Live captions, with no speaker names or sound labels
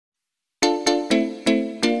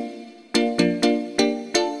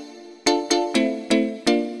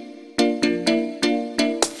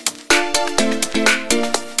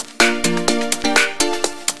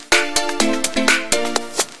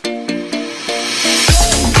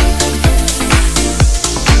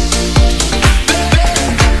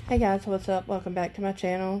guys, what's up? Welcome back to my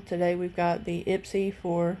channel. Today we've got the Ipsy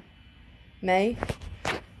for May.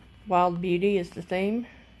 Wild Beauty is the theme.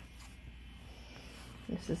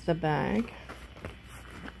 This is the bag.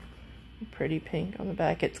 Pretty pink on the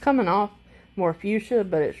back. It's coming off more fuchsia,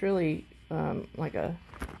 but it's really like a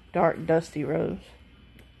dark dusty rose.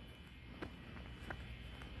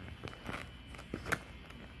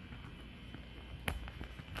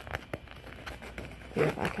 See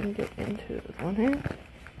if I can get into it with one hand.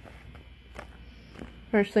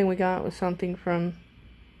 First thing we got was something from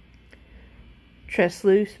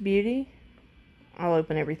Loose Beauty. I'll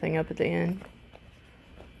open everything up at the end.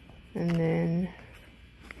 And then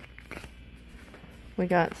we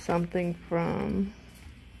got something from,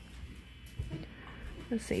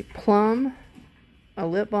 let's see, Plum, a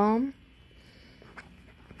lip balm.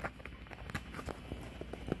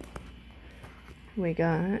 We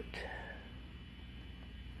got,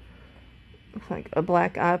 looks like a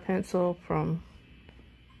black eye pencil from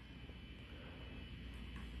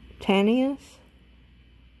Tannius.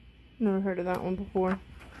 Never heard of that one before.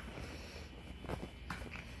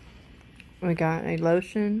 We got a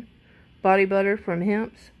lotion, body butter from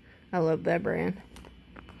Hemp's. I love that brand.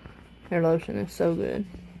 Their lotion is so good.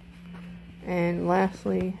 And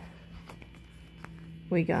lastly,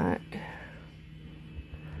 we got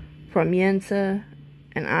from Yensa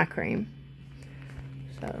an eye cream.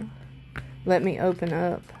 So let me open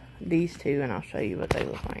up these two and I'll show you what they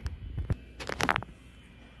look like.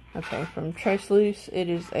 Okay, from Loose, it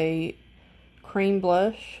is a cream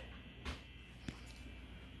blush.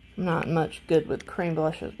 I'm not much good with cream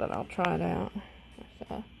blushes, but I'll try it out.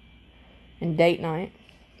 And Date Night,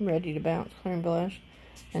 Ready to Bounce cream blush.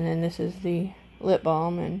 And then this is the lip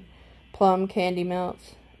balm and Plum Candy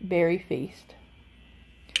Melts Berry Feast.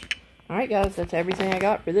 Alright guys, that's everything I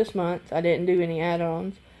got for this month. I didn't do any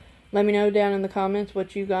add-ons. Let me know down in the comments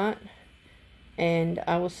what you got. And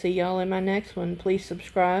I will see y'all in my next one. Please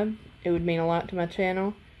subscribe. It would mean a lot to my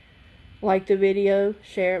channel. Like the video,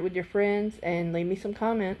 share it with your friends, and leave me some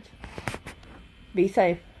comments. Be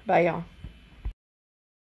safe. Bye, y'all.